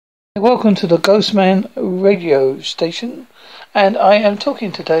Welcome to the Ghostman radio station, and I am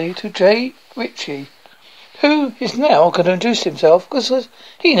talking today to Jay Ritchie, who is now going to introduce himself because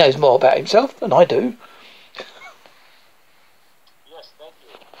he knows more about himself than I do. Yes, thank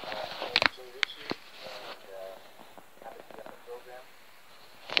you. I'm Jay Ritchie, and happy to be on the program.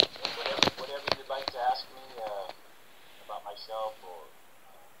 Whatever you'd like to ask me about myself, or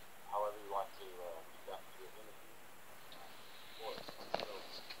however you want to conduct your interview,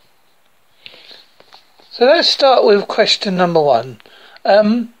 So let's start with question number one.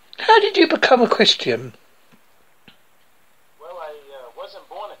 How did you become a Christian? Well, I wasn't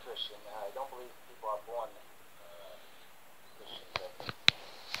born a Christian. I don't believe people are born Christians. I think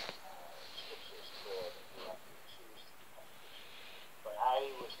Scripture is clear that you have to choose to become a Christian. But I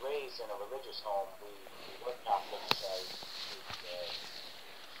was raised in a religious home. We were Catholics. I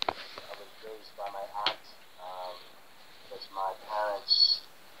was raised by my aunt because my parents,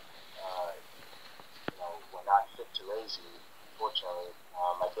 were not fit to raise me. Unfortunately,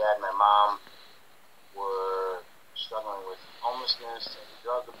 my dad and my mom were struggling with homelessness and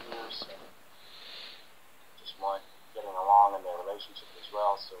drug abuse, and just weren't getting along in their relationship as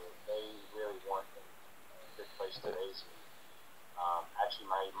well. So they really weren't in a good place to raise me. Actually,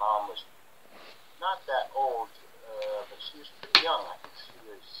 my mom was not that old, but she was pretty young. I think she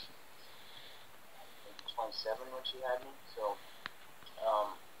was maybe 27 when she had me. So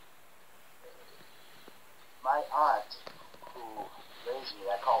my aunt, who raised me,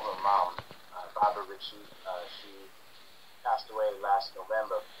 I call her mom, Barbara Ritchie. She passed away last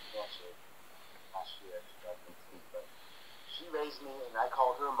November from cancer last year, 2018. But she raised me, and I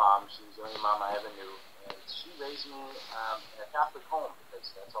called her mom. She was the only mom I ever knew, and she raised me in a Catholic home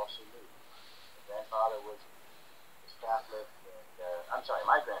because that's all she knew. My grandfather was Catholic, and I'm sorry,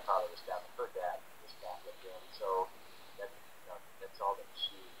 my grandfather was Catholic. Her dad was Catholic, and so that's all that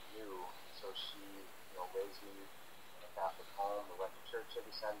she knew. So she, raised me in a Catholic home. We went to church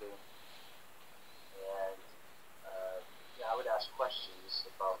every Sunday, and I would ask questions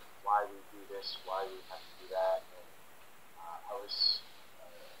about why we do this, why we have to do that, and I was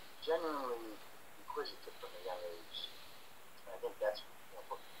genuinely inquisitive from a young age. And I think that's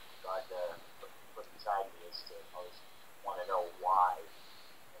what God put inside me, is to always want to know why.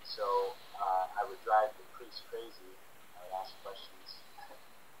 And so I would drive the priest crazy. I would ask questions,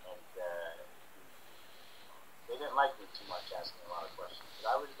 and they didn't like me too much asking a lot of questions, but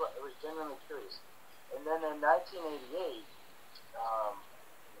I was genuinely curious. And then in 1988, in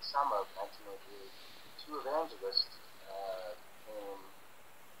the summer of 1988, two evangelists came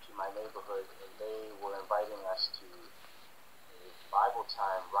to my neighborhood, and they were inviting us to a Bible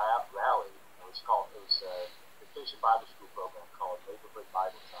time rally. It was a vacation Bible school program called Neighborhood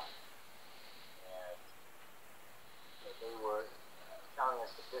Bible Time, and they were telling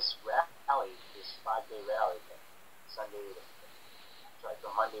us that this rally, this 5-day rally,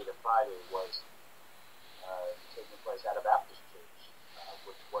 from Monday to Friday, was taking place at a Baptist church,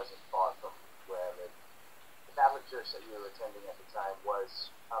 which wasn't far from where I lived. The Catholic church that we were attending at the time was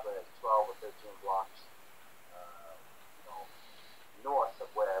probably like 12 or 13 blocks north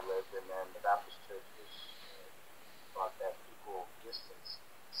of where I lived, and then the Baptist church was about that equal distance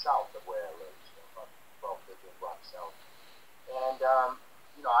south of where I lived, about 12, 13 blocks south. And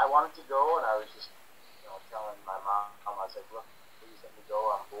I wanted to go, and I was just telling my mom, I was like, look, please let me go,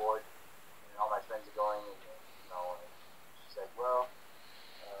 I'm bored, and all my friends are going, and she's like, well,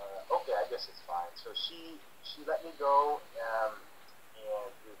 okay, I guess it's fine. So she let me go, and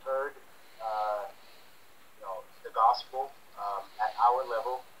we heard the gospel at our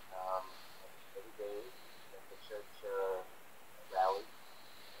level every day at the church rally,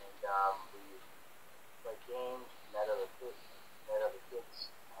 and we played games, met other kids, had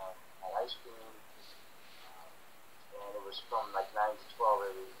ice cream, and it was from like 9 to 12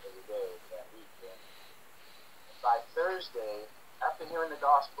 every day that week. And by Thursday, after hearing the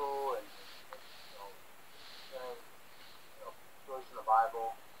gospel and hearing stories from the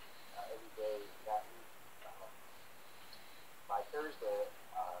Bible every day that week, by Thursday,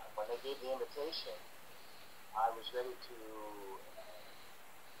 when they gave the invitation, I was ready to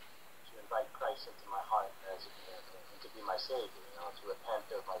invite Christ into my heart and to be my Savior, to repent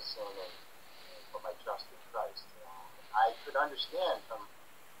of my sin and put my trust in Christ. I could understand from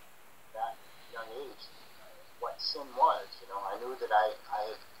that young age what sin was. I knew that I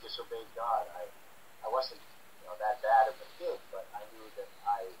had disobeyed God. I wasn't that bad of a kid, but I knew that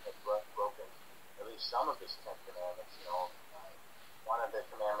I had broken at least some of His 10 commandments. One of the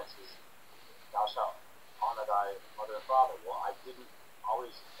commandments is, thou shalt honor thy mother and father. Well, I didn't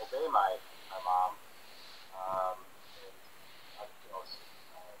always obey my mom, and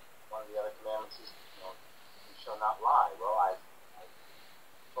commandments is, you shall not lie. Well, I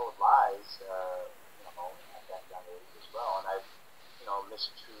told lies, at that young age as well, and I've,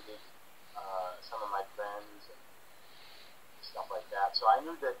 mistreated some of my friends and stuff like that. So I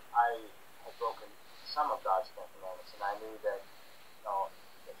knew that I had broken some of God's commandments, and I knew that,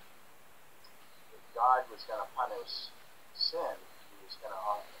 if God was going to punish sin, He was going to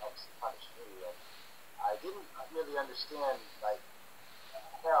obviously punish me. And I didn't really understand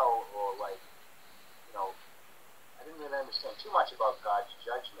hell, or I didn't really understand too much about God's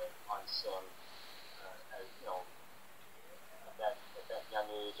judgment on sin. At that young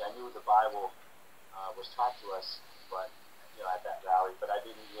age, I knew the Bible was taught to us, but at that rally, but I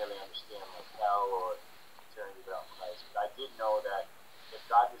didn't really understand hell or eternity without Christ. But I did know that if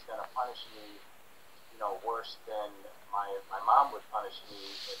God was going to punish me, worse than my mom would punish me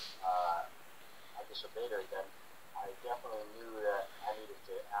if I disobeyed her, then I definitely knew that I needed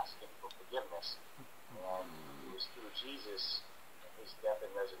to ask Him for forgiveness. And it was through Jesus and His death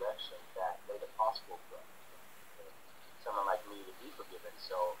and resurrection that made it possible for someone like me to be forgiven.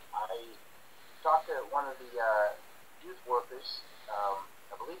 So I talked to one of the youth workers. I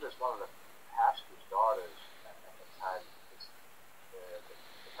believe it was one of the pastor's daughters at the time. The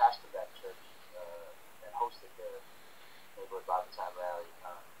pastor of that church that hosted the neighborhood Bible time rally.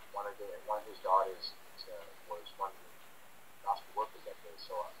 One of his daughters was one of the gospel workers that day.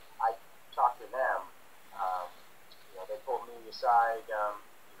 So I talked to them. They pulled me aside,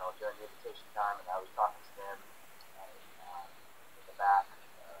 during the invitation time, and I was talking to them in the back, and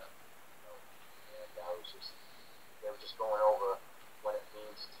they were just going over what it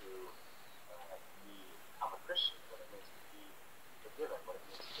means to become a Christian, what it means to be forgiven, what it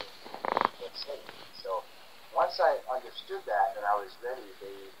means to get saved. So once I understood that and I was ready,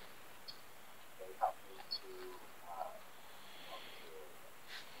 they helped me to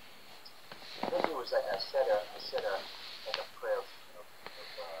I think it was like I said a prayer of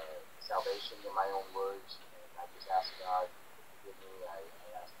salvation in my own words, and I just asked God to forgive me. I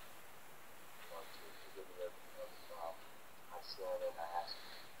asked to forgive me of my sin, and I asked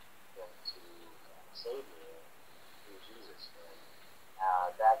Him to save me through Jesus. And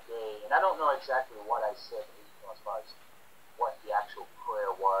that day, and I don't know exactly what I said as far as what the actual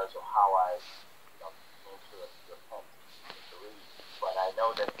prayer was or how I came to repent and believe, but I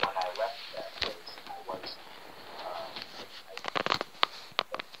know that when I left that place, I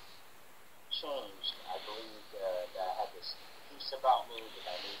changed. I believed that I had this peace about me, that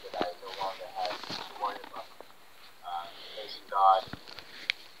I knew that I no longer had to worry about facing God on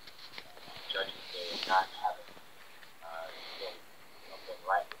Judgment Day and not having been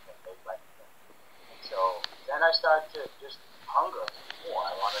right with Him, made right with Him. And so then I started to just hunger more.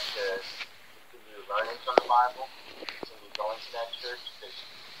 I wanted to continue learning from the Bible, continue going to that church, because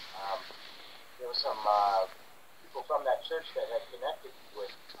there were some people from that church that had connected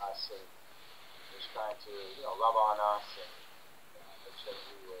with us and was trying to, love on us and make sure that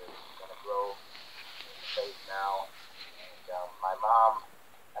we were going to grow in faith now. And my mom,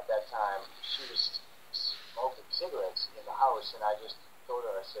 at that time, she was smoking cigarettes in the house, and I just told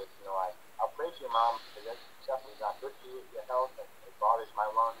her, I said, I'll pray for you, Mom, because that stuff is not good for you, your health, and it bothers my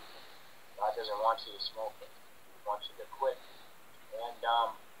lungs. God doesn't want you to smoke it. He wants you to quit. And,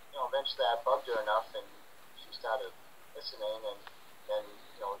 eventually I bugged her enough, and she started listening, and then,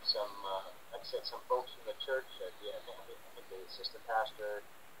 some folks from the church, I think the assistant pastor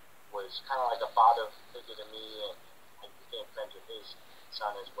was kind of like a father figure to me, and I became friends with his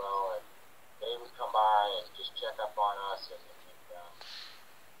son as well, and they would come by and just check up on us and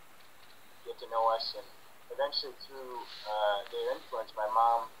get to know us, and eventually through their influence, my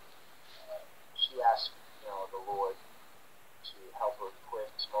mom, she asked, the Lord to help her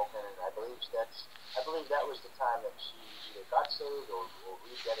quit smoking, and I believe that was the time that she either got saved or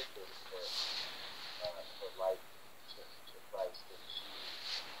rededicated her life to Christ, and she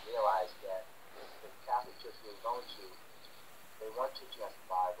realized that the Catholic Church we were going to, they weren't teaching us the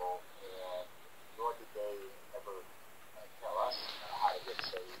Bible, and nor did they ever tell us how to get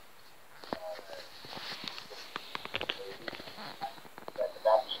saved. That the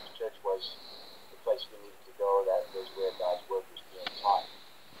Baptist Church was the place we needed to go. That was where God's Word was being taught.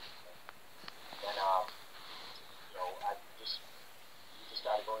 And we just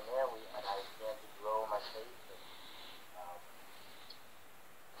started going there, and I began to grow my faith.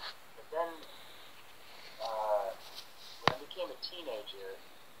 But then, when I became a teenager,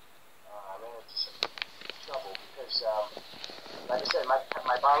 I ran into some trouble because, like I said,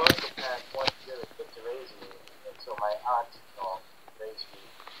 my biological parents weren't really fit to raise me, and so my aunt, raised me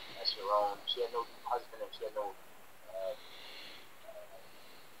as her own. She had no husband, and she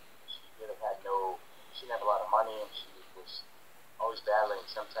really had no she didn't have a lot of money, and she was always battling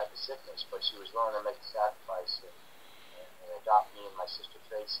some type of sickness, but she was willing to make the sacrifice and adopt me and my sister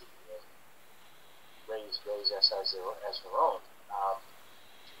Tracy and raise us as her own.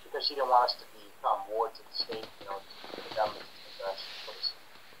 Because she didn't want us to become wards of the state, to the government to take us and put us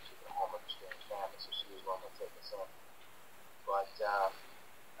to the home of a strange family, so she was willing to take us in. But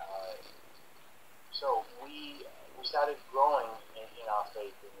so we started growing in our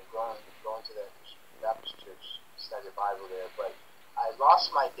faith and going to the Baptist church, studied the Bible there. But I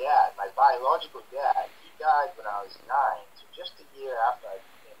lost my dad, my biological dad. He died when I was 9, so just a year after I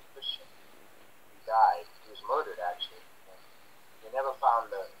became a Christian, he died. He was murdered, actually. We never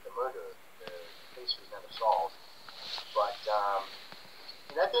found the murderer. The case was never solved. But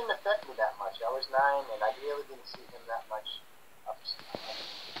that didn't affect me that much. I was 9, and I really didn't see him that much up to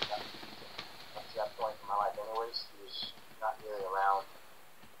that point in my life. Anyways, he was not really around.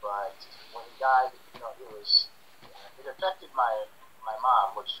 But when he died, it affected my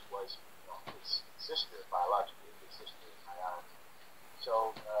mom, which was his sister, biologically his sister, my aunt.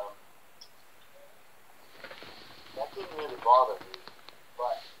 So that didn't really bother me.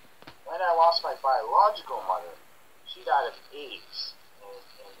 But when I lost my biological mother, she died of AIDS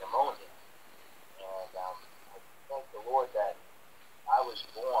and pneumonia. And I thank the Lord that I was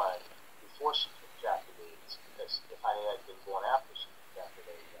born before she contracted AIDS, because if I had been born after she contracted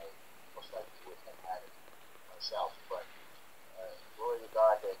AIDS, I most likely would have had it myself. But glory to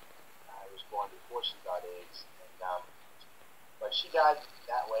God that I was born before she got AIDS. And but she died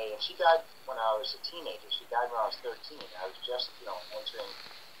that way, and she died when I was a teenager. She died when I was 13. I was just, entering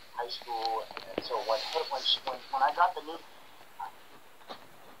high school, and so when I got the news,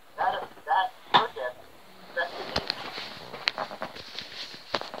 that her death affected me.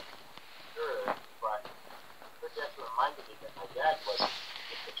 Sure, but her death reminded me that my dad wasn't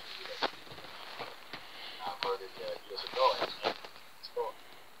the picture that murdered years ago, and so.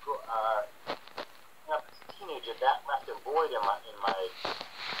 As a teenager, that left a void in my life.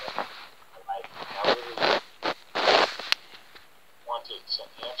 I really wanted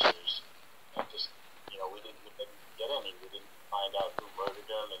some answers, and just we didn't get any. We didn't find out who murdered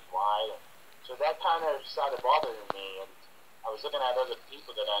him and why. And so that kind of started bothering me. And I was looking at other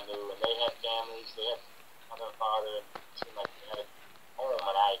people that I knew, and they had families, they had mother and father, and it seemed like they had a home,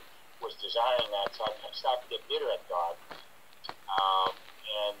 and I was desiring that. So I started to get bitter at God,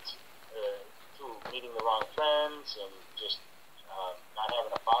 and through meeting the wrong friends and just not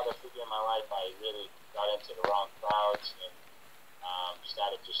having a father figure in my life, I really got into the wrong crowds and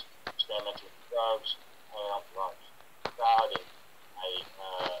started just experimenting with drugs, hanging out with the wrong crowd, and I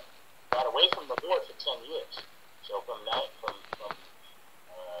got away from the Lord for 10 years. So from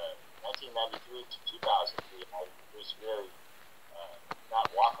 1993 to 2003, I was really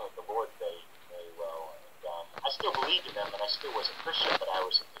not walking with the Lord very, very well. And I still believed in Him, and I still was a Christian, but I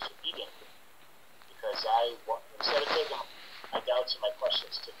was disobedient. Because instead of taking my doubts and my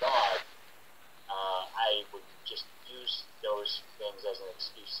questions to God, I would just use those things as an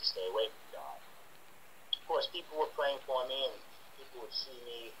excuse to stay away from God. Of course, people were praying for me, and people would see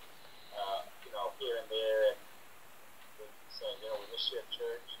me, here and there, and saying, we miss you at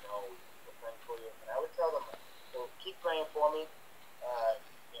church, we're praying for you. And I would tell them, keep praying for me, and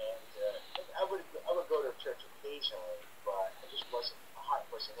I would go to church occasionally, but my heart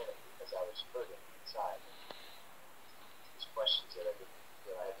wasn't in it because I was hurting inside. These questions that I didn't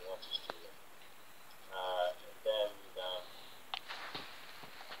feel I had the answers to. And then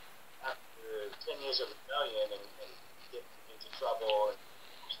after 10 years of rebellion and getting into trouble and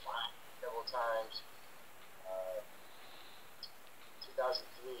was fined several times,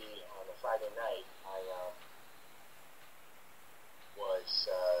 2003 on a Friday night, I was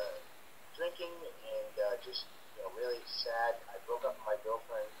drinking and just really sad. I broke up with my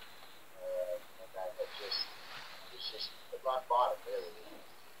girlfriend, and I had just at rock bottom, really.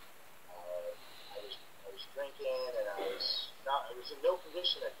 I was drinking, and I was in no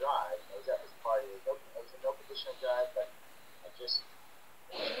condition to drive. I was at this party. I was in no condition to drive, but I just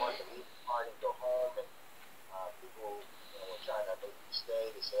wanted to leave the party and go home. And people were trying to make me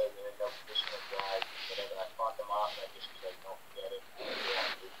stay. They said, "You're in no condition to drive." Whatever. I fought them off, and I just was like, "Don't forget it. I'm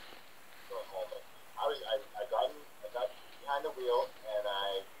going home." And I got behind the wheel, and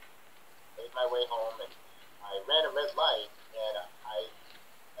I made my way home, and I ran a red light, and I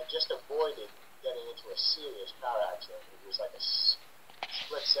just avoided getting into a serious car accident. It was like a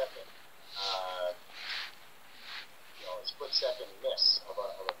split second miss of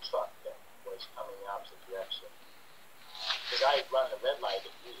a truck that was coming in the opposite direction. Because I had run the red light,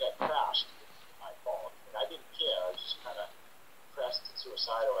 and we had crashed. It was my fault, and I didn't care. I was just kind of depressed and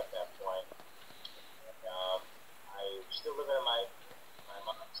suicidal at that point. And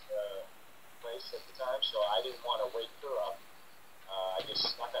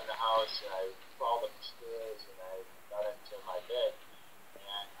and I crawled up the stairs, and I got into my bed,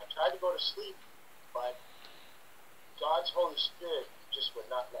 and I tried to go to sleep, but God's Holy Spirit just would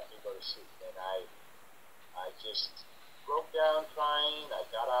not let me go to sleep, and I just broke down crying. I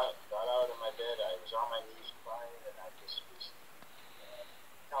got out of my bed. I was on my knees crying, and I just was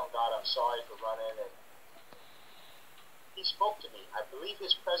telling God I'm sorry for running. And He spoke to me. I believe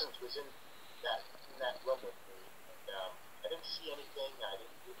His presence was in that room with me. And I didn't see anything. I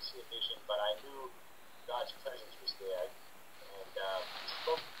didn't see a vision, but I knew God's presence was there. And He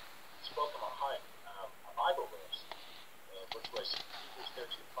spoke in my heart a Bible verse, which was Hebrews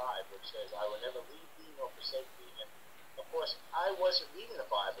 13:5, which says, "I will never leave thee nor forsake thee." And of course, I wasn't reading the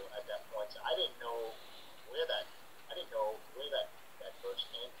Bible at that point, so I didn't know where that verse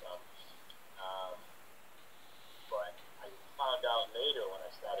came from. But I found out later when I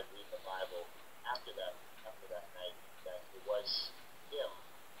started reading the Bible after that night that it was Him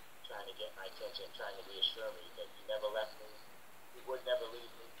trying to get my attention, trying to reassure me that He never left me, He would never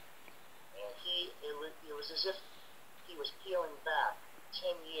leave me, and it was as if He was peeling back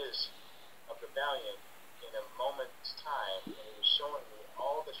 10 years of rebellion in a moment's time, and He was showing me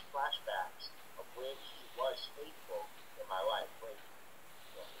all the flashbacks of when He was faithful in my life, when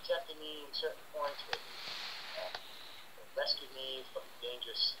He protected me in certain points, when He rescued me from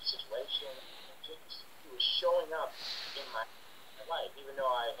dangerous situations. He was showing up in my life, even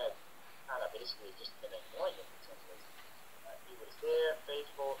though I had kind of basically just been ignoring Him in some ways. He was there,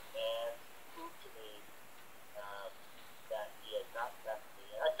 faithful, and proved to me that He had not left me.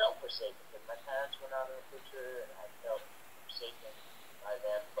 And I felt forsaken because my parents were not in the picture, and I felt forsaken by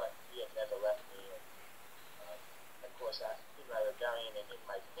them, but He had never left me. And of course, in my rebellion and in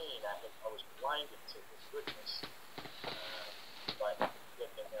my pain, I was blinded to His goodness, but He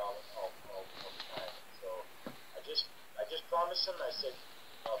had been there all the time. So I just promised Him. I said,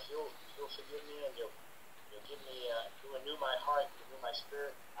 if you'll forgive me and you'll give me, you'll renew my heart, renew my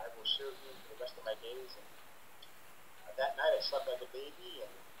spirit, I will serve You for the rest of my days. And that night I slept like a baby,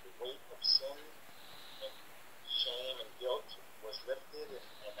 and the weight of sin and shame and guilt was lifted,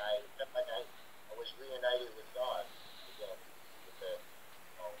 and I felt like I was reunited with God again, with the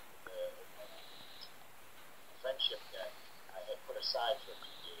friendship that I had put aside for a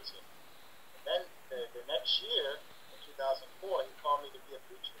few years. And then the next year, in 2004, He called me to be a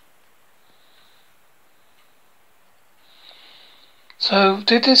preacher. So,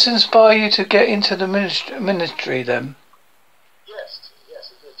 did this inspire you to get into the ministry then? Yes,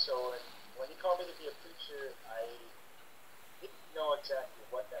 it did. So when He called me to be a preacher, I didn't know exactly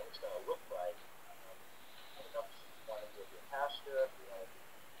what that was going to look like. I don't know if He wanted me to be a pastor, if He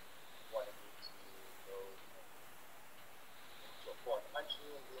wanted me to go to a foreign country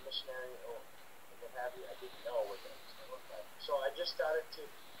and be a missionary, or what have you. I didn't know what that was going to look like. So I just started to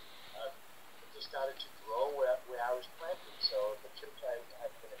grow where I was planted. So the church I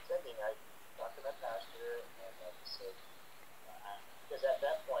had been attending, I talked to my pastor, and I said, because at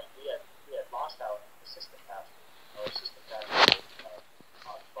that point we had lost our assistant pastor. Our assistant pastor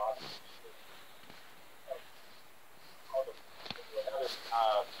was Bob. Another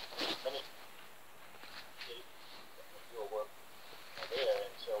ministry we were working there,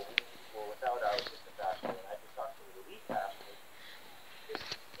 and so we were without our assistant pastor, and I just talked to the lead pastor.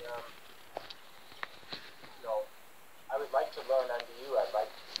 I would like to learn under you. I'd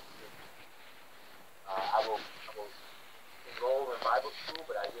like to. I will enroll in Bible school,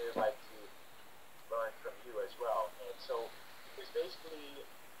 but I really like to learn from you as well. And so it was basically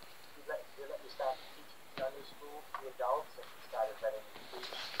they let me start teaching Sunday school to adults, and he started letting me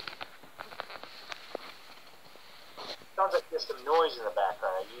preach. Sounds like there's some noise in the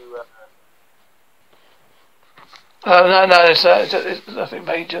background. Are you? No, it's nothing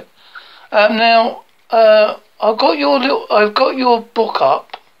major. Now, I've got your book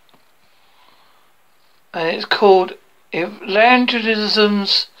up, and it's called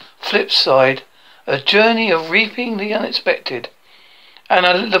 "Evangelism's Flipside: A Journey of Reaping the Unexpected."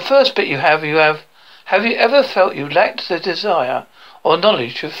 And the first bit you have you ever felt you lacked the desire or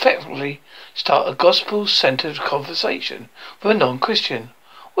knowledge to effectively start a gospel-centered conversation with a non-Christian?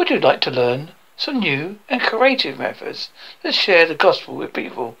 Would you like to learn some new and creative methods to share the gospel with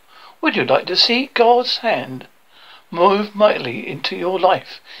people? Would you like to see God's hand move mightily into your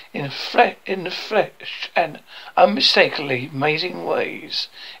life in the flesh and unmistakably amazing ways?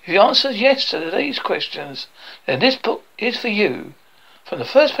 If you answer yes to today's questions, then this book is for you. From the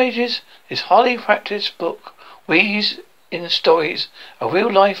first pages, this highly practiced book weaves in stories of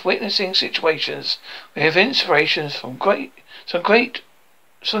real life witnessing situations with inspirations from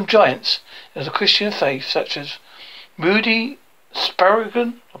some giants of the Christian faith, such as Moody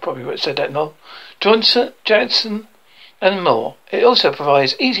Sparagon, I probably would have said that now, Johnson, and more. It also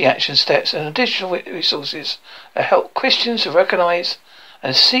provides easy action steps and additional resources that help Christians to recognize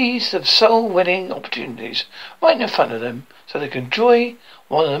and seize the soul-winning opportunities right in front of them so they can enjoy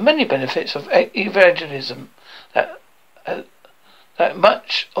one of the many benefits of evangelism that that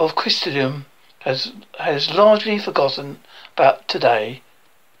much of Christendom has largely forgotten about today.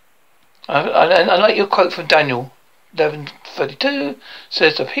 I like your quote from Daniel 11:32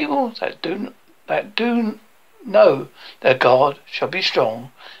 says the people that do know their God shall be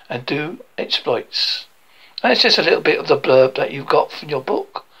strong and do exploits. And it's just a little bit of the blurb that you've got from your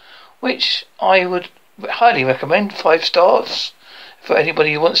book, which I would highly recommend. 5 stars for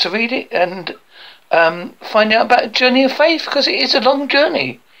anybody who wants to read it and find out about a journey of faith, because it is a long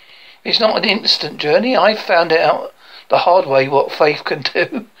journey. It's not an instant journey. I found it out the hard way what faith can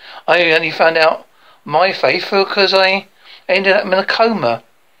do. I only found out my faith because I ended up in a coma.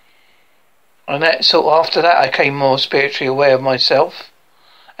 And that sort of after that I came more spiritually aware of myself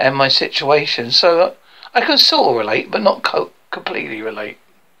and my situation. So I can sort of relate, but not completely relate.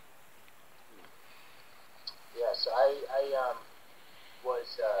 Yes, I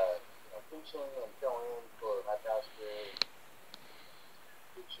was preaching and filling in for my pastor,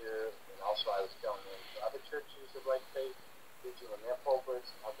 preacher, and also I was filling in for other churches of like faith, preaching in their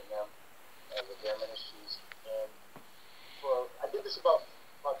pulpits, helping them with their ministries. And I did this about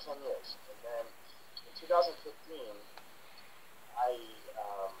 10 years. And then in 2015, I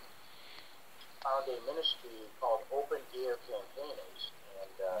found a ministry called Open Ear Campaigners,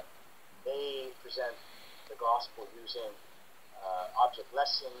 and they present the gospel using object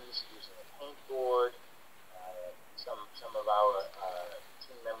lessons, using a paintboard. Some of our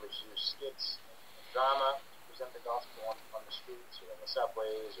team members use skits and drama to present the gospel on the streets or in the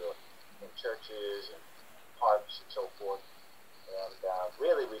subways or in churches and parks and so forth. And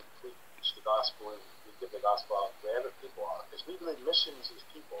really, we preach the gospel. We give the gospel out wherever people are, because we believe missions is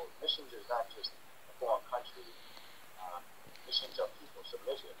people. Missions is not just a foreign country. Missions are people. So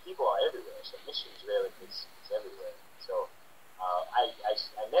people are everywhere. So missions really is everywhere. So I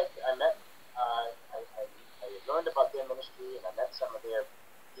learned about their ministry, and I met some of their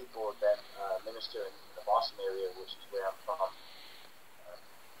people that minister in the Boston area, which is where I'm from,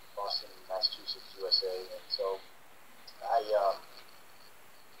 Boston, Massachusetts, USA. And so I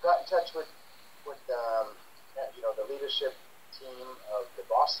got in touch with the leadership team of the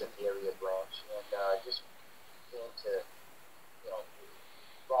Boston area branch, and just came to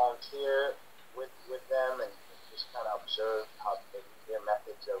volunteer with them and just kind of observe how their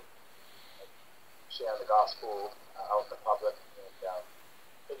methods of sharing the gospel out in the public. And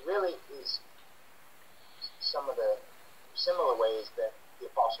it really is some of the similar ways that the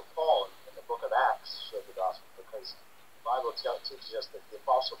Apostle Paul in the book of Acts shared the gospel, because the Bible teaches us that the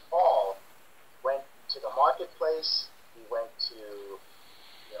Apostle Paul went to the marketplace, he went to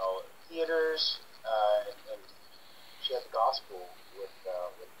theaters and shared the gospel with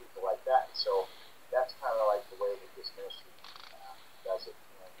people like that. So that's kind of like the way that this ministry does it.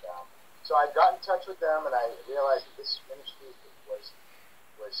 And so I got in touch with them, and I realized that this ministry was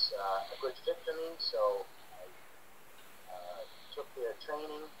a good fit for me. So I took their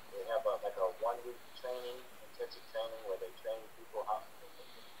training. They have a 1-week training, intensive training, where they train people how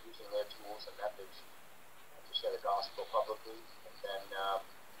using their tools and methods to share the gospel publicly. And then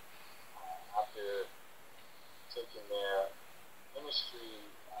after taking their ministry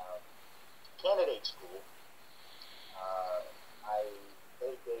candidate school,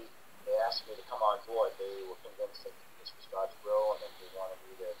 they asked me to come on board. They were convinced that this was God's will, and that they wanted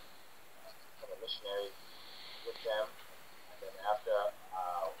me to become a missionary with them. And then after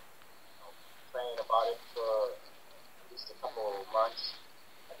praying about it for at least a couple of months,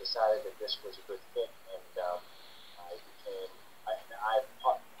 I decided that this was a good fit, and I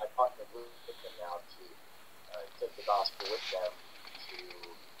partnered with them now to take the gospel with them to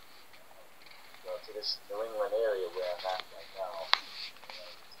this New England area where I'm at right now.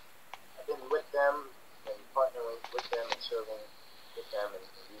 And I've been with them and partnering with them and serving with them and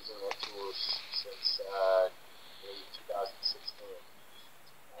using their tools since 2016.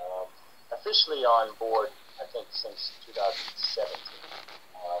 Officially on board, I think, since 2017.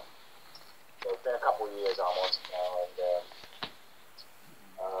 So it's been a couple of years almost now. And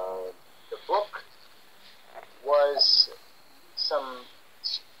the book was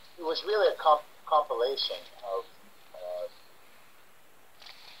really a compilation of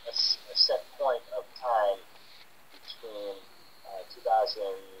a set point of time between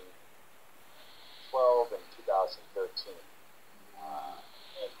 2012 and 2013.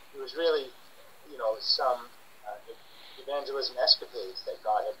 And it was really, evangelism escapades that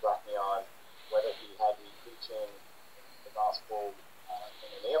God had brought me on, whether He had me preaching the gospel in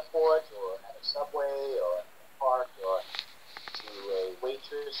an airport or at a subway or in a park or to a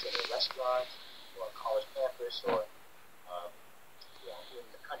waitress in a restaurant or a college campus or in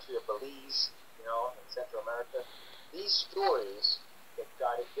the country of Belize, in Central America. These stories that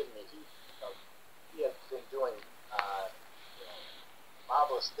God had given me, He had been doing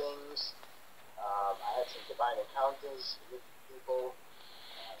marvelous things. I had some divine encounters with people,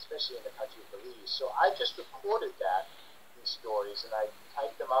 especially in the country of Belize. So I just recorded these stories, and I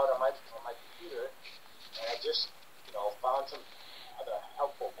typed them out on my computer, and I just, found some other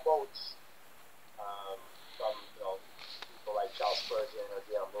helpful quotes from, people like Charles Spurgeon or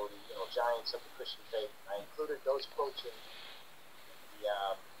D.L. Moody, giants of the Christian faith. And I included those quotes in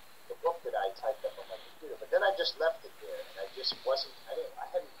the book that I typed up on my computer. But then I just left it there, and I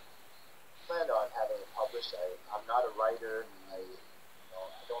hadn't planned on having it published. I'm not a writer. I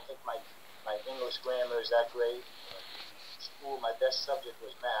don't think my English grammar is that great. In school, my best subject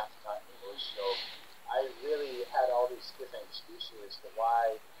was math, not English. So I really had all these different excuses as to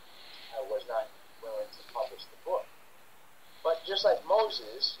why I was not willing to publish the book. But just like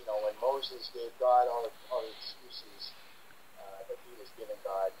Moses, when Moses gave God all the excuses that he was giving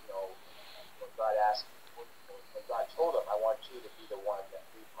God, when God asked, when God told him, I want you to be the one that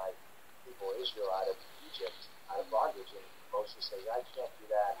lead my people Israel out of Egypt, out of bondage, and Moses says, I can't do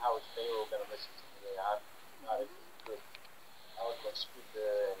that. How is Pharaoh going to listen to me? I'm not a good, eloquent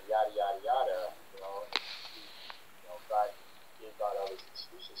speaker, and yada, yada, yada, God gave God all these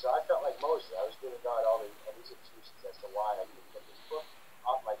excuses. So I felt like Moses. I was giving God all these excuses as to why I couldn't get this book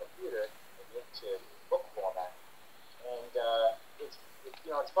off my computer and into book format. And it's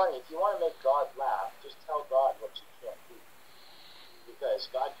funny. If you want to make God laugh, just tell God what you can't do, because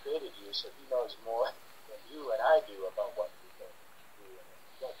God created you, so He knows more than you and I do about what we can do and what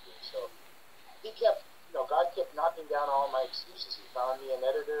we don't do. So God kept knocking down all my excuses. He found me an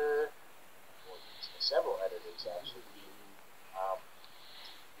editor, or several editors actually. He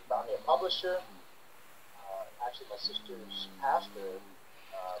found me a publisher. Actually, my sister's pastor,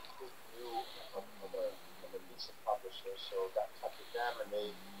 who knew of a decent publisher, so got in touch with them, and they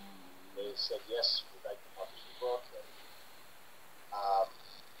said yes, we'd like to publish the book,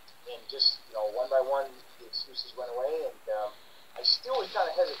 and just one by one the excuses went away, and I still was kind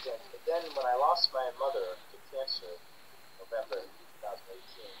of hesitant. But then when I lost my mother to cancer in November 2018,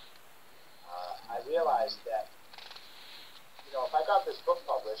 I realized that if I got this book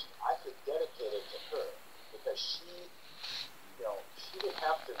published, I could dedicate it to her, because she didn't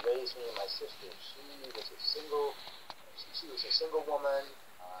have to raise me and my sister. She was a single woman,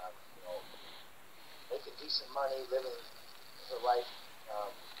 making decent money, living her life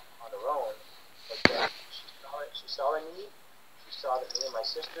on her own. But she saw a need. She saw that me and my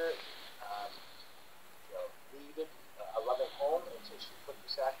sister needed a loving home, and so she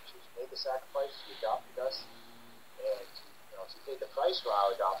made the sacrifice. She adopted us, and she paid the price for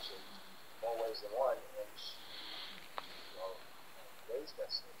our adoption in more ways than one, and she raised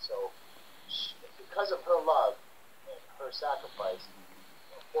us. And so, because of her love and her sacrifice,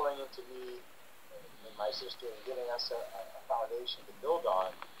 pouring into me and my sister and giving us a foundation to build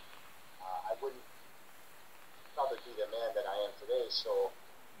on, I wouldn't probably be the man that I am today. So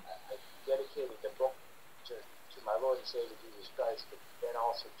I dedicated the book to my Lord and Savior Jesus Christ, but then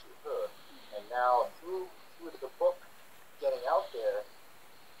also to her. And now through the book getting out there,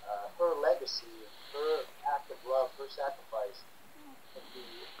 her legacy, her act of love, her sacrifice can be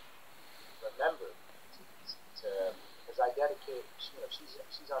remembered. Because I dedicate,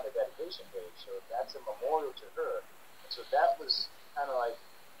 she's on the dedication page, so that's a memorial to her. And so that was kind of like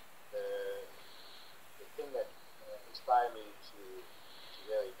the thing that inspired me to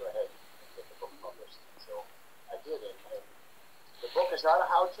really go ahead and get the book published. And so I did, and the book is not a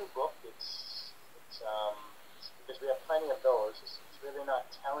how-to book. It's because we have plenty of those. It's really not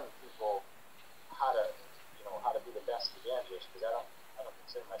telling people how to be the best evangelist, because I don't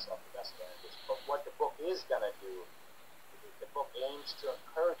consider myself the best evangelist. But what the book is going to do, the book aims to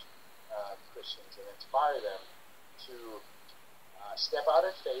encourage Christians and inspire them to step out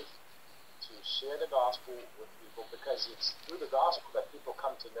in faith, to share the gospel with people, because it's through the gospel that people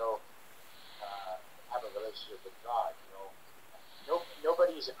come to know, have a relationship with God.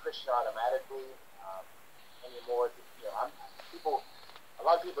 Nobody is a Christian automatically anymore. A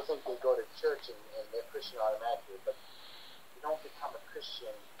lot of people think they go to church and they're Christian automatically, but you don't become a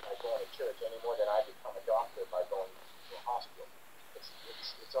Christian by going to church any more than I become a doctor by going to a hospital.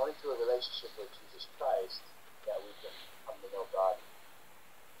 It's only through a relationship with Jesus Christ that we can come to know God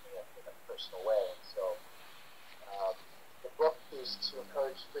in a personal way. And so The book is to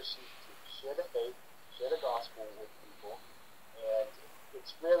encourage Christians to share the faith, share the gospel with people, and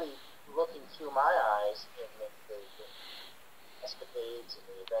it's really looking through my eyes in the escapades and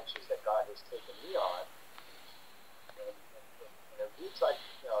the adventures that God has taken me on. And it reads like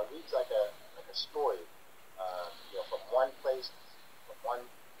a story, from one place, from one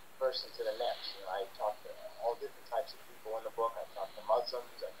person to the next. I talk to all different types of people in the book. I talk to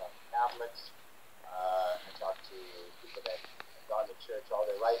Muslims, I talk to Catholics, I talk to people that have gone to church all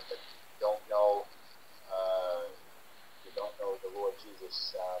their life but don't know the Lord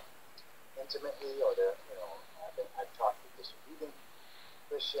Jesus intimately, or I've talked to disobedient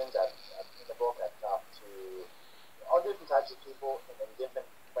Christians. In the book, I've talked to all different types of people in different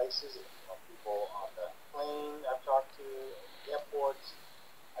places. People on the plane I've talked to, in airports.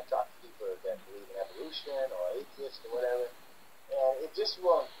 I've talked to people that believe in evolution or atheists or whatever. And it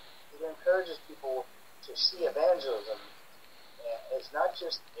encourages people to see evangelism as not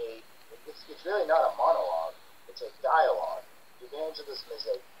just it's really not a monologue, it's a dialogue. Evangelism is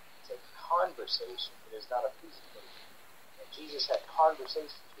a conversation, it is not a presentation. And Jesus had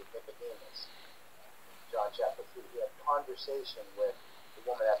conversations with Nicodemus. John chapter 3, he had conversation with the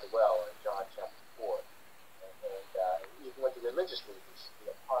woman at the well in John chapter 4. And even with the religious leaders,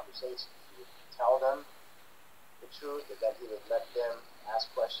 he had conversations. He would tell them the truth, and then he would let them ask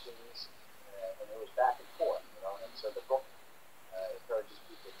questions, and it was back and forth. And so the book encourages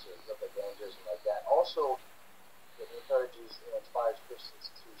people to look at evangelism like that. Also, it encourages and inspires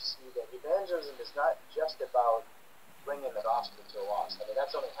Christians to see that evangelism is not just about bringing the gospel to the lost. I mean,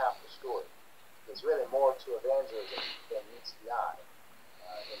 that's only half the story. There's really more to evangelism than meets the eye.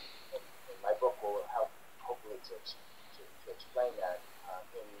 And my book will help, hopefully, to explain that,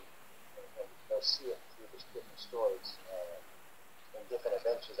 and they'll see it through the different stories and different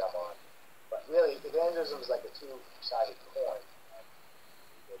adventures I'm on. But really, evangelism is like a two-sided coin.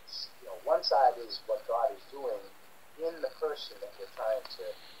 It's one side is what God is doing in the person that we're trying to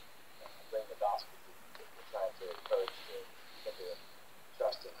bring the gospel to, that we're trying to encourage people to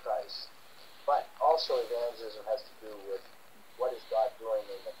trust in Christ. But also evangelism has to do with what is God doing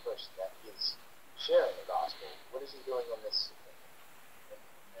in the person that is sharing the gospel. What is he doing in this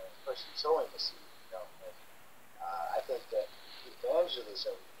person sowing the seed? And I think that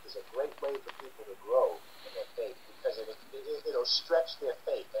evangelism is a great way for people to grow in their faith, because it'll stretch their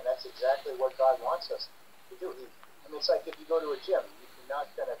faith, and that's exactly what God wants us to do. It's like if you go to a gym, you're not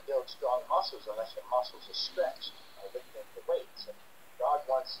going to build strong muscles unless your muscles are stretched by lifting the weights. And God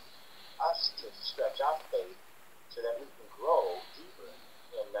wants us to stretch our faith so that we can grow deeper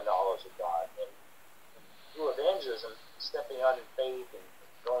in the knowledge of God. And through evangelism, stepping out in faith and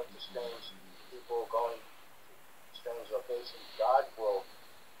going to strange people, going to strange locations, God will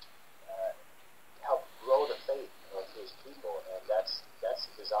help grow the faith of his people, and that's the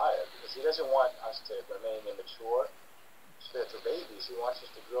desire, because he doesn't want us to remain immature spiritual babies. He wants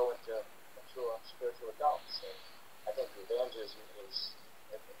us to grow into mature spiritual adults. And I think evangelism is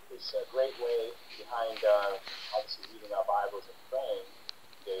a great way behind obviously reading our Bibles and praying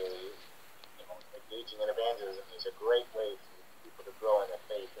daily. Engaging in evangelism is a great way for people to grow in their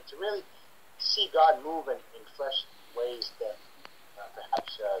faith and to really see God move in fresh ways that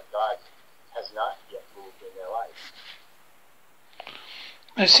perhaps God has not yet moved in their life.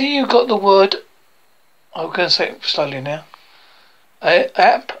 I see you've got the word, I'm going to say it slowly now,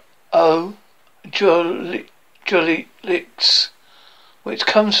 apologetics, which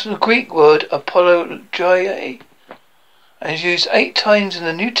comes from the Greek word apologia, and is used 8 times in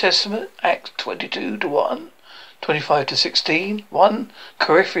the New Testament: Acts 22:1, 25-16, 1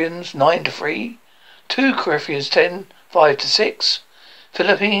 Corinthians 9-3, 2 Corinthians 10:5-6,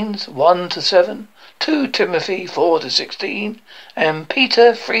 Philippians 1-7, 2 Timothy 4-16, and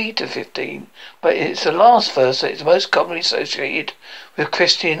Peter 3-15. But it's the last verse that is most commonly associated with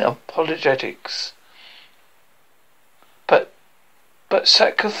Christian apologetics. But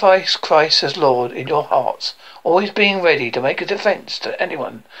sacrifice Christ as Lord in your hearts, always being ready to make a defense to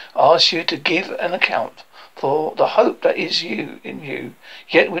anyone who asks you to give an account for the hope that is in you,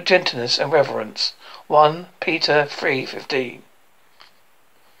 yet with gentleness and reverence. 1 Peter 3:15.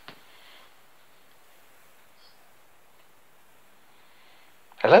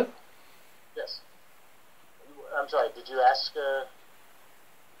 Hello? Yes. I'm sorry, did you ask me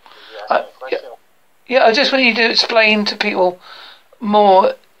a question? Yeah, I just want you to explain to people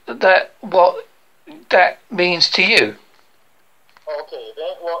more that what that means to you. Oh, okay.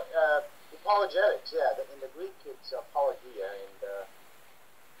 Well, apologetics, yeah. In the Greek, it's apologia, and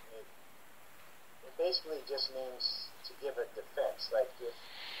it basically just means to give a defense. Like if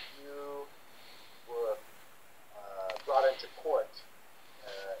you were brought into court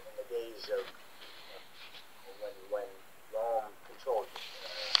in the days of when Rome controlled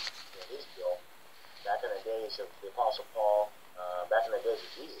Israel, back in the days of the Apostle Paul, back in the days of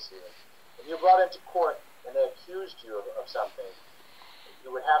Jesus even, when you're brought into court and they accused you of something,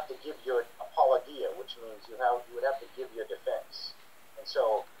 you would have to give your apologia, which means you would have to give your defense. And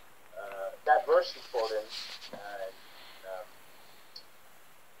so that verse you quoted,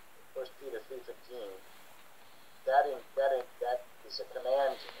 1 Peter 3:15, that is a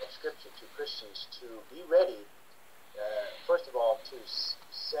command of Scripture to Christians to be ready, first of all, to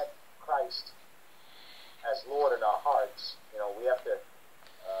set Christ as Lord in our hearts. We have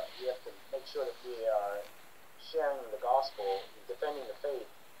to make sure that we are sharing the gospel, defending the faith,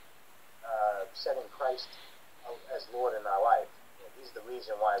 setting Christ as Lord in our life. He's the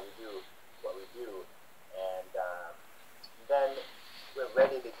reason why we do what we do, and then we're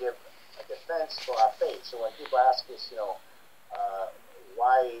ready to give a defense for our faith. So when people ask us,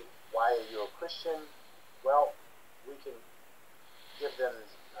 why are you a Christian? Well, we can give them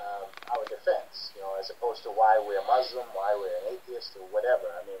our defense, as opposed to why we're Muslim, why we're an atheist, or whatever.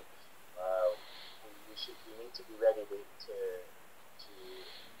 I mean, we need to be ready to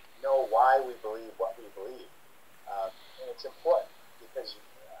know why we believe what we believe, and it's important because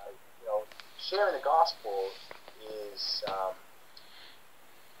sharing the gospel is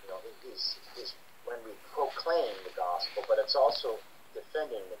is when we proclaim the gospel, but it's also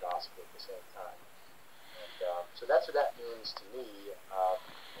defending the gospel at the same time. And so that's what that means to me.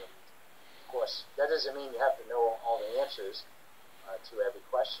 Of course, that doesn't mean you have to know all the answers to every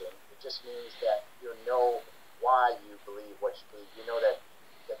question. It just means that you know why you believe what you believe. You know that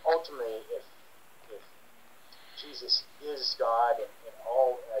ultimately, if Jesus is God, and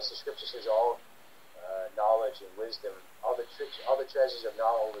all, as the Scripture says, all knowledge and wisdom, all the treasures of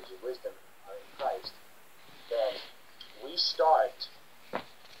knowledge and wisdom are in Christ, then we start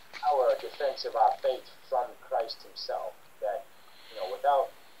our defense of our faith from Christ Himself. That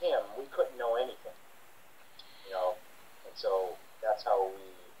without Him, we couldn't know anything. And so that's how we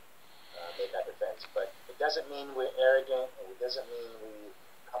make our defense. But it doesn't mean we're arrogant, and it doesn't mean we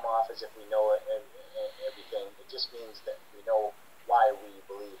come off as if we know everything. It just means that we know why we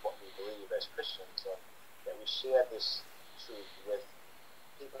believe what we believe as Christians, and that we share this truth with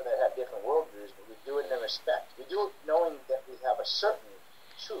people that have different worldviews, but we do it in respect. We do it knowing that we have a certain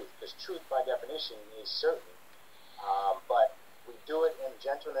truth, because truth by definition is certain, but we do it in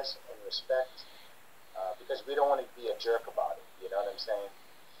gentleness and respect, because we don't want to be a jerk about it. You know what I'm saying?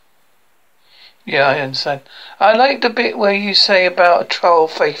 Yeah, I understand. I like the bit where you say about a trial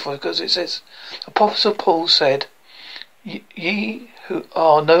of faith, because it says, Apostle Paul said, Ye who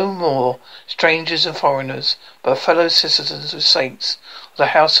are no more strangers and foreigners, but fellow citizens with saints of the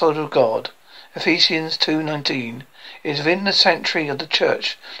household of God. Ephesians 2:19 is within the sanctuary of the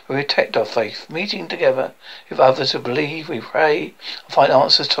church where we protect our faith, meeting together with others who believe, we pray, and find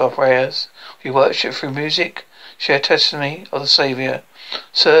answers to our prayers. We worship through music, share testimony of the Saviour,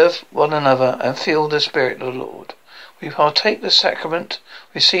 serve one another, and feel the Spirit of the Lord. We partake the sacrament,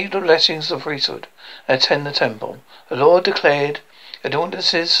 receive the blessings of the priesthood, and attend the temple. The Lord declared, in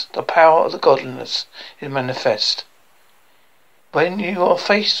ordinances, the power of the godliness is manifest. When you are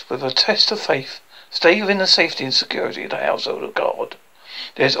faced with a test of faith, stay within the safety and security of the household of God.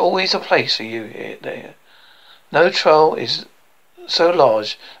 There is always a place for you there. No trial is so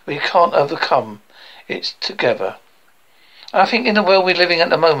large we can't overcome it together. I think in the world we're living at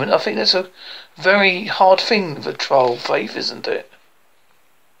the moment, I think that's a very hard thing for trial of faith, isn't it?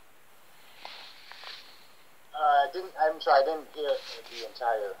 I'm sorry, I didn't hear the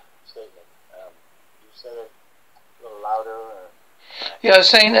entire statement. You said it a little louder. Yeah, I was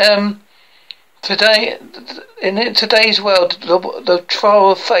saying, today, in today's world, the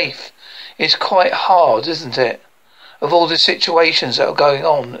trial of faith is quite hard, isn't it? Of all the situations that are going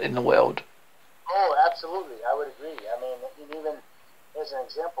on in the world. Oh, absolutely, I would agree. I mean, even as an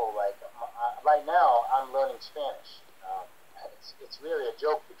example, like right now, I'm learning Spanish. It's really a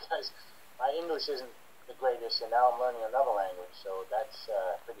joke because my English isn't the greatest, and now I'm learning another language, so that's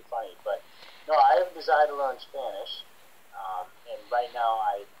pretty funny. But no, I have a desire to learn Spanish, and right now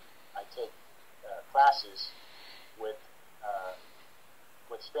I take classes with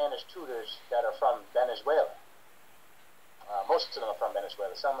Spanish tutors that are from Venezuela. Most of them are from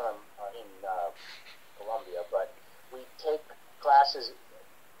Venezuela. Some of them are in Colombia, but we take classes,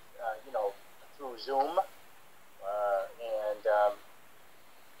 through Zoom, and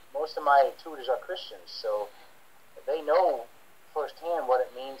most of my tutors are Christians, so they know firsthand what it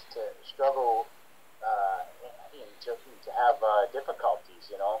means to struggle, to have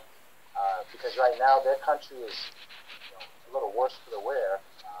difficulties, because right now their country is a little worse for the wear.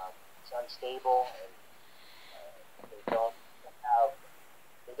 It's unstable, and they don't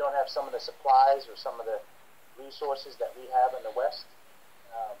have some of the supplies or some of the resources that we have in the West.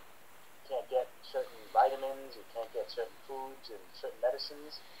 You can't get certain vitamins, you can't get certain foods and certain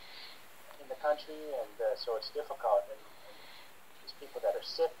medicines in the country, and so it's difficult. And there's people that are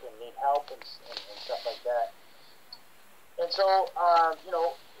sick and need help and stuff like that. And so,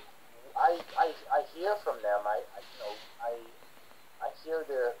 I hear from them. I hear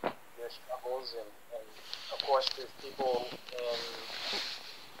their struggles, and of course there's people in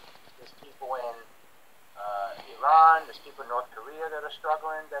Iran, there's people in North Korea that are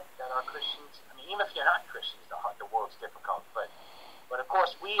struggling, that are Christians. I mean, even if you're not Christians, the world's difficult. But of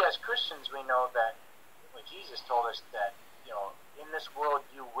course, we as Christians, we know that when Jesus told us that, in this world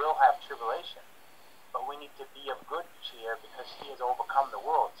you will have tribulation, but we need to be of good cheer because He has overcome the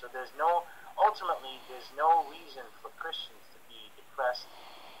world. So ultimately, there's no reason for Christians to be depressed.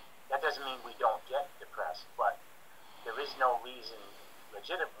 That doesn't mean we don't get depressed, but there is no reason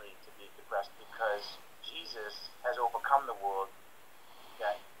legitimately to be depressed because Jesus has overcome the world.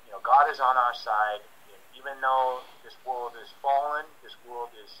 That God is on our side, and even though this world is fallen, this world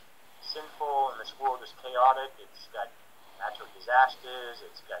is sinful, and this world is chaotic. It's got natural disasters,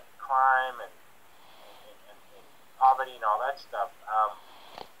 it's got crime and poverty and all that stuff.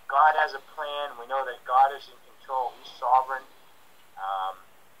 God has a plan. We know that God is in control. He's sovereign.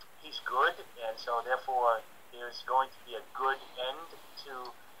 He's good, and so therefore there's going to be a good end to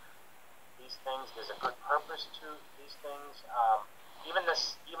these things. There's a good purpose to these things. Even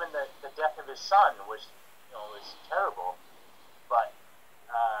the death of His Son was terrible, but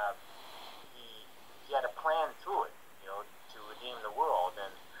he had a plan through it, to redeem the world.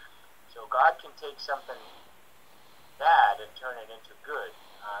 And so God can take something bad and turn it into good.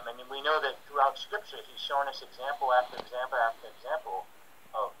 And we know that throughout Scripture, He's shown us example after example after example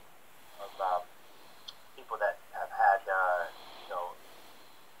of people that have had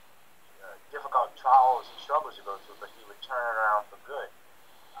difficult trials and struggles to go through, but He would turn it around for good.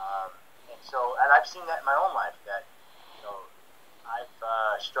 And I've seen that in my own life, that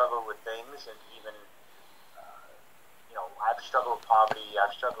I've struggled with things, and even I've struggled with poverty,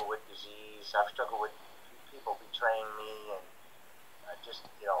 I've struggled with disease, I've struggled with people betraying me, and just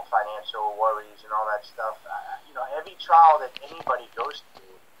financial worries and all that stuff. Every trial that anybody goes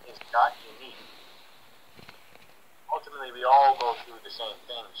through is not unique. Ultimately, we all go through the same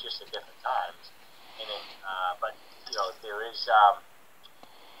things, just at different times. But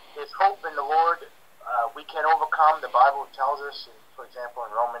there's hope in the Lord. We can overcome. The Bible tells us, for example,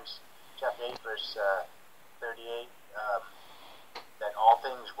 in Romans chapter 8, verse 38, that all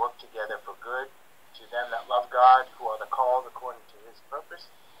things work together for good to them that love God, who are the called according to His purpose.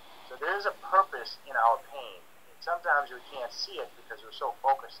 So there is a purpose in our pain. And sometimes we can't see it because we're so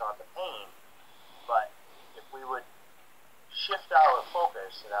focused on the pain. But if we would shift our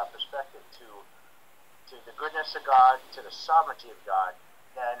focus and our perspective to the goodness of God, to the sovereignty of God,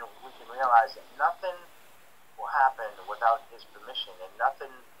 then we can realize that nothing will happen without His permission, and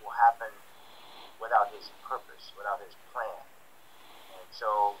nothing will happen without His purpose, without His plan. And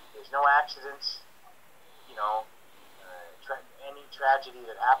so there's no accidents. Any tragedy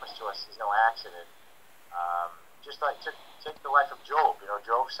that happens to us is no accident. Just like take the life of Job.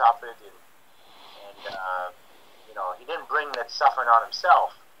 Job suffered, and he didn't bring that suffering on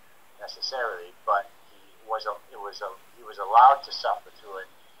himself necessarily, but he was allowed to suffer through it.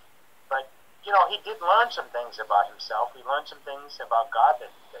 But he did learn some things about himself. He learned some things about God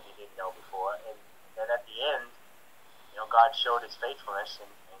that he didn't know before, and then at the end, God showed His faithfulness, and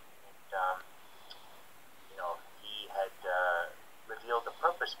He had revealed the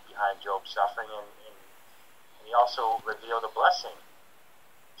purpose behind Job's suffering, and He also revealed a blessing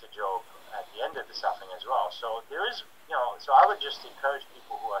to Job at the end of the suffering as well. So there is, so I would just encourage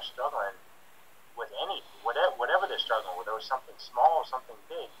people who are struggling with whatever they're struggling with, whether it's something small or something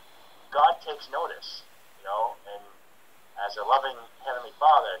big. God takes notice, and as a loving Heavenly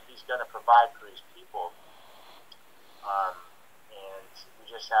Father, He's going to provide for His people. And we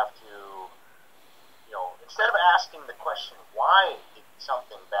just have to, instead of asking the question, why did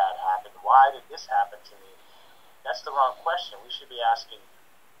something bad happen? Why did this happen to me? That's the wrong question. We should be asking,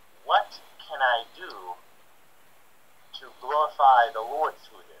 what can I do to glorify the Lord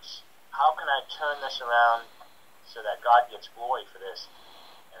through this? How can I turn this around so that God gets glory for this?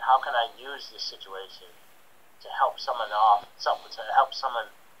 And how can I use this situation to help someone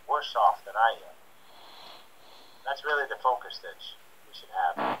worse off than I am? That's really the focus that we should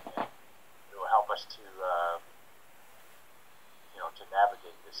have. And it will help us to navigate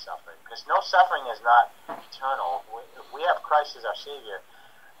this suffering. Because no suffering is not eternal. If we have Christ as our Savior,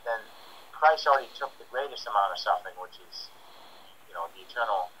 then Christ already took the greatest amount of suffering, which is, the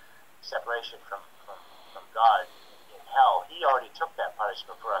eternal separation from God in hell. He already took that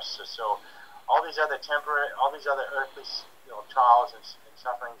punishment for us. So all these other earthly, trials and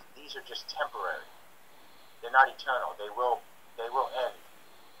sufferings, these are just temporary. They're not eternal. They will end.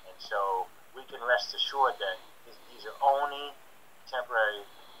 And so we can rest assured that these are only temporary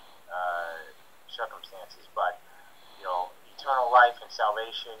circumstances. But eternal life and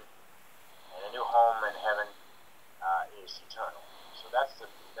salvation and a new home in heaven is eternal. So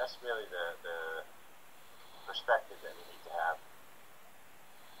that's really the perspective that we need to have.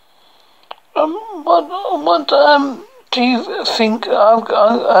 What do you think?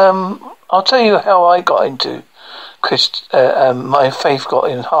 I'll tell you how I got into my faith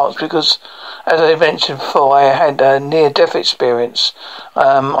got enhanced, because, as I mentioned before, I had a near-death experience.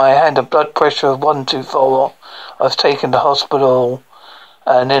 I had a blood pressure of 124. I was taken to hospital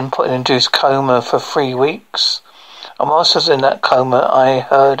and then put in induced coma for 3 weeks. And whilst I was in that coma, I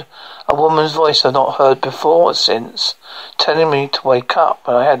heard a woman's voice I'd not heard before or since, telling me to wake up.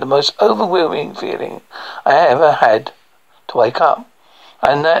 And I had the most overwhelming feeling I ever had to wake up.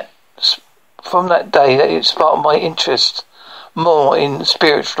 And from that day, it sparked my interest more in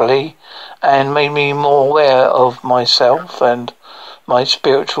spiritually and made me more aware of myself and my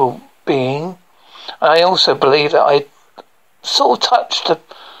spiritual being. And I also believe that I sort of touched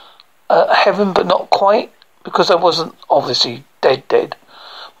heaven, but not quite, because I wasn't obviously dead.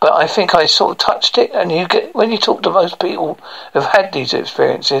 But I think I sort of touched it, and when you talk to most people who've had these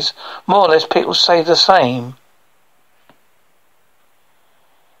experiences, more or less people say the same.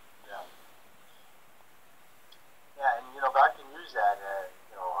 Yeah, and God can use that.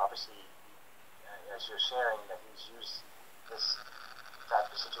 Obviously, as you're sharing, that He's used this type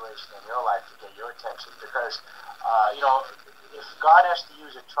of situation in your life to get your attention. Because if God has to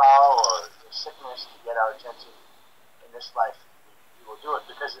use a trial or a sickness to get our attention in this life, He will do it.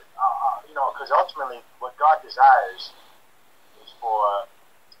 Because ultimately, what God desires is for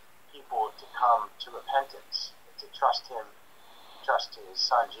people to come to repentance and to trust Him, trust His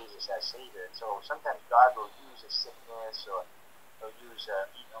Son Jesus as Savior. And so sometimes God will use a sickness, or He'll use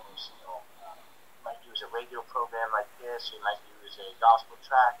might use a radio program like this. He might use a gospel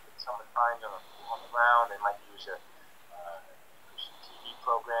tract that someone finds on the ground. They might use a Christian TV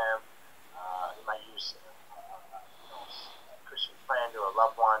program. He might use a Christian friend or a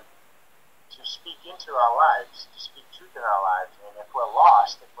loved one to speak into our lives, to speak truth in our lives. And if we're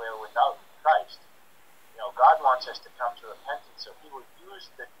lost, if we're without Christ, God wants us to come to repentance. So He will use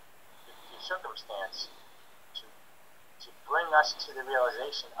the circumstance to bring us to the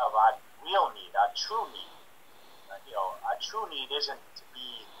realization of our real need, our true need. Our true need isn't to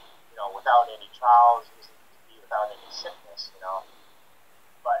be, without any trials, isn't to be without any sickness,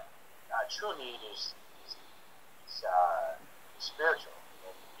 but our true need is spiritual.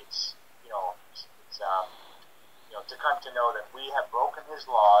 It's to come to know that we have broken His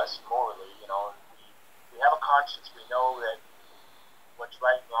laws morally. We have a conscience. We know that what's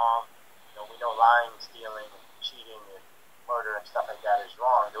right and wrong. We know lying, stealing, cheating, and murder and stuff like that is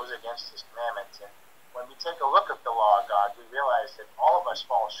wrong. Those are against His commandments. And when we take a look at the law of God, we realize that all of us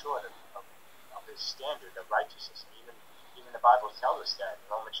fall short of His standard of righteousness. And even the Bible tells us that in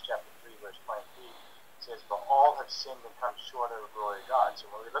Romans chapter 3, verse 23, it says, "For all have sinned and come short of the glory of God."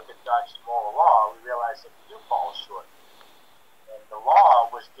 So when we look at God's moral law, we realize that we do fall short. And the law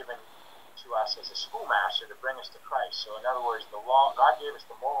was given to us as a schoolmaster to bring us to Christ. So in other words, the law, God gave us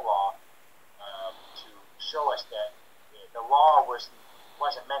the moral law to show us that the law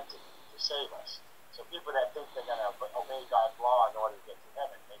wasn't meant to save us. So people that think they're going to obey God's law in order to get to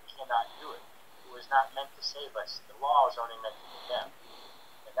heaven, they cannot do it. It was not meant to save us. The law is only meant to condemn.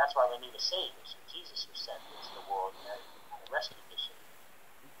 And that's why we need a Savior. So Jesus was sent into the world as a rescue mission.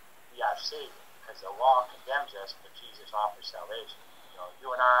 We are Savior, because the law condemns us, but Jesus offers salvation.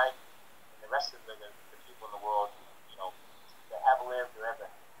 You and I, and the rest of the people in the world, that have lived or ever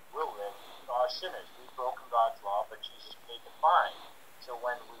will live, are sinners. We've broken God's law, but Jesus paid the fine. So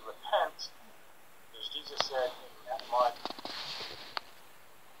when we repent, as Jesus said in Mark,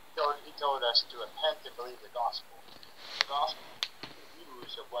 He told us to repent and believe the gospel. The gospel is the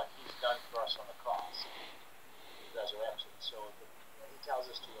news of what He's done for us on the cross, the resurrection. So when He tells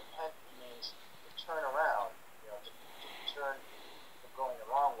us to repent, He means to turn around, to turn from going the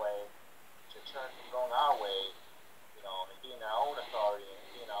wrong way, to turn from going our way, and being our own authority and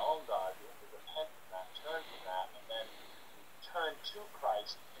being our own God. We have to repent from that, turn from that, and then turn to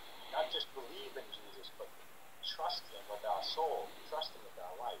Christ. Not just believe in Jesus, but trust Him with our soul, trust Him with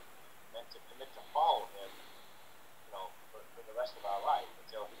our life, and to commit to follow Him, for the rest of our life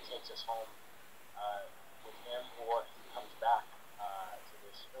until He takes us home with Him, or He comes back to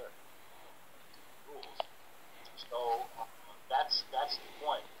this earth to rules. So that's the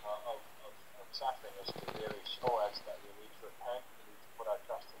point of suffering, is to really show us that we need to repent, we need to put our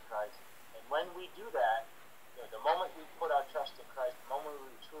trust in Christ. And when we do that, the moment we put our trust in Christ, the moment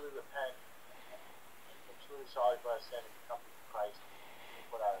we truly repent and we're truly sorry for our sin and come to Christ, we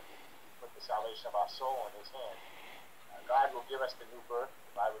put the salvation of our soul in His hand. God will give us the new birth.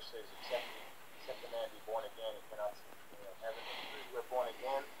 The Bible says, except a man be born again, he cannot see the kingdom of heaven. As soon as we're born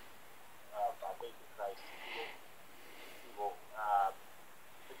again by faith in Christ, He will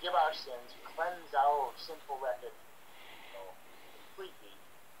forgive our sins, cleanse our sinful record completely.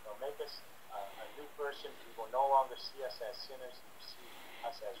 He'll make us a new person. He will no longer see us as sinners. He will see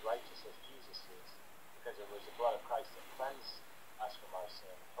us as righteous as Jesus is, because it was the blood of Christ that cleansed us from our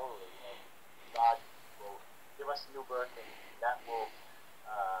sin totally. And God will give us a new birth, and that will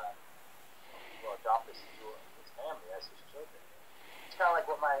adopt us into His family as His children. It's kind of like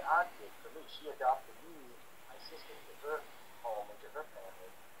what my aunt did for me. She adopted me, my sister, to her home, into her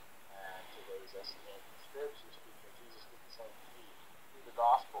family, to raise us. And spiritually speaking, Jesus did the same thing. Through the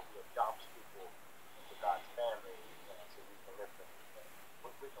gospel, He adopts people into God's family, so we can live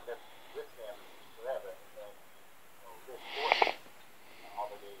with Him forever, and then live for Him all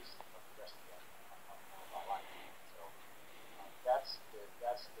the days of the rest of our life. So that's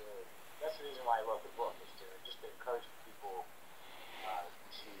the reason why I wrote the book, is to just to encourage people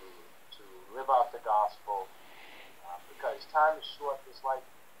to live out the gospel, because time is short. This life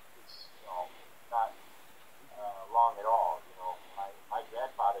is not long at all. My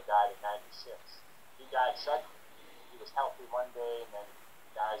grandfather died at 96. He died suddenly. He was healthy one day, and then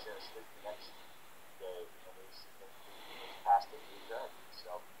he dies in his sleep the next day, and he's passed into eternity.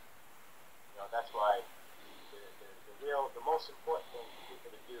 So that's why the most important thing for people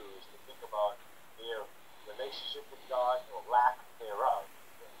to do is to think about their relationship with God, or lack thereof,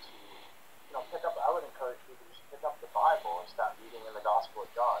 and to pick up. I would encourage people to just pick up the Bible and start reading in the Gospel of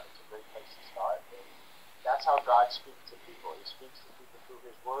John. It's a great place to start. And that's how God speaks to people. He speaks to people through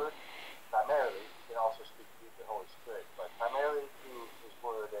His Word, primarily. He can also speak through the Holy Spirit, but primarily through His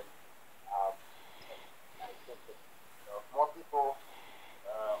Word. And I think that if more people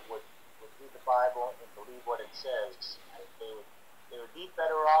would read the Bible and believe what it says, they would be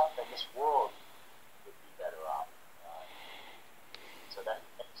better off, and this world would be better off. So that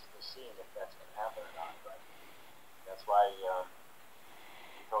remains to be seen if that's going to happen or not. But that's why He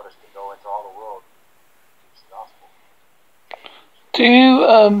told us to go into all the world and preach the gospel. Do you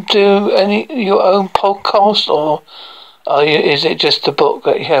do any your own podcast, or is it just the book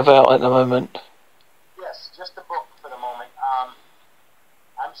that you have out at the moment? Yes, just the book for the moment.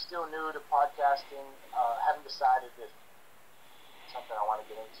 I'm still new to podcasting. Haven't decided if it's something I want to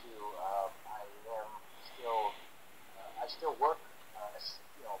get into. I still work a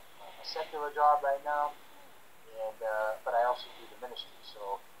secular job right now, and but I also do the ministry.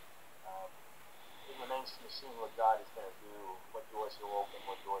 So it remains to be seen what God is going to do, what doors He'll open,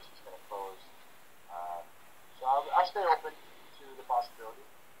 what doors He's going to close. So I'll stay open to the possibility.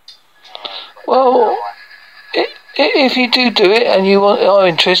 Well, if you do it and you are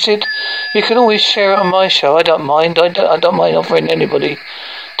interested, you can always share it on my show. I don't mind. I don't mind offering anybody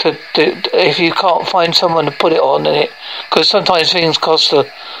to do, if you can't find someone to put it on, because sometimes things cost a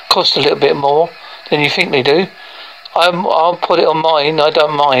little bit more than you think they do. I'll put it on mine. I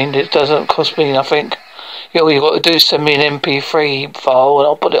don't mind. It doesn't cost me nothing. All you got to do is send me an MP3 file, and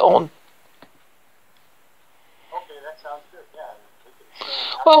I'll put it on. Okay, that sounds good. Yeah.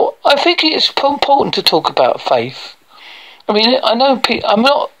 Well, I think it's important to talk about faith. I mean, I know I'm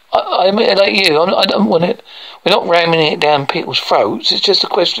not. I mean, like you, I don't want it. We're not ramming it down people's throats. It's just a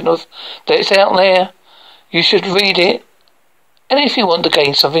question of that it's out there. You should read it, and if you want to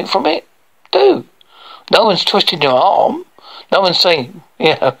gain something from it, do. No one's twisting your arm. No one's saying,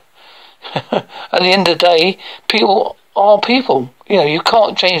 at the end of the day, people are people. You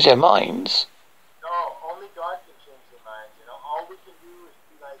can't change their minds. No, only God can change their minds. All we can do is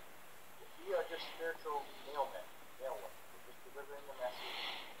be like, if we are just spiritual mailmen, we're just delivering the message.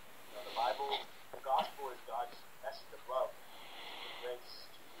 The Bible, the gospel is God's message of love and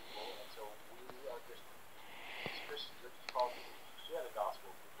grace to people, and so we are just, as Christians, we're just called to share the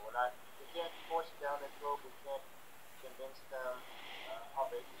gospel with people. We can't force it down their throat. We can't convince them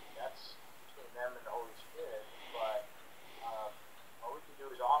of it. That's between them and the Holy Spirit. But all we can do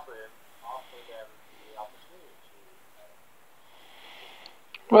is offer them the opportunity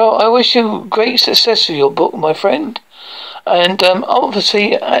to Well, I wish you great success with your book, my friend. And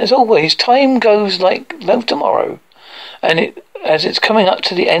obviously, as always, time goes like no tomorrow. And as it's coming up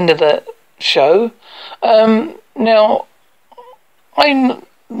to the end of the show, now I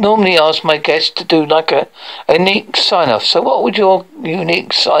normally ask my guests to do like a unique sign-off. So what would your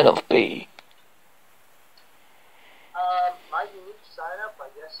unique sign-off be? My unique sign-up,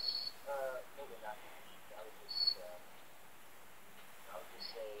 I guess, maybe not unique. I would just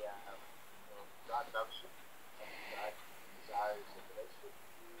say, God loves you. God desires a relationship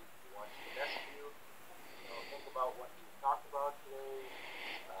with you. He wants the best of you. Think about what you talked about today.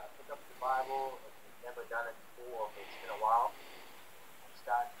 Pick up the Bible if you've never done it before, if it's been a while.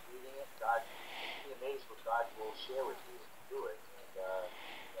 Start reading it. God, be amazed what God will share with you if you do it.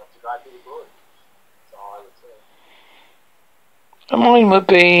 And to God be the glory. That's all I would say. And mine would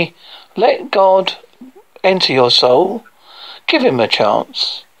be, let God enter your soul. Give him a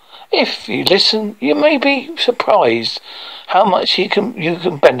chance. If you listen, you may be surprised how much you can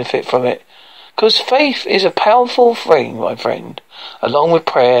benefit from it. Because faith is a powerful thing, my friend. Along with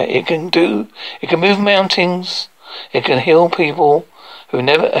prayer, it can move mountains. It can heal people who've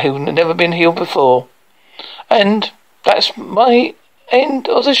never been healed before. And that's my end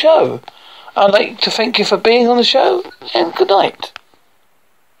of the show. I'd like to thank you for being on the show, and good night.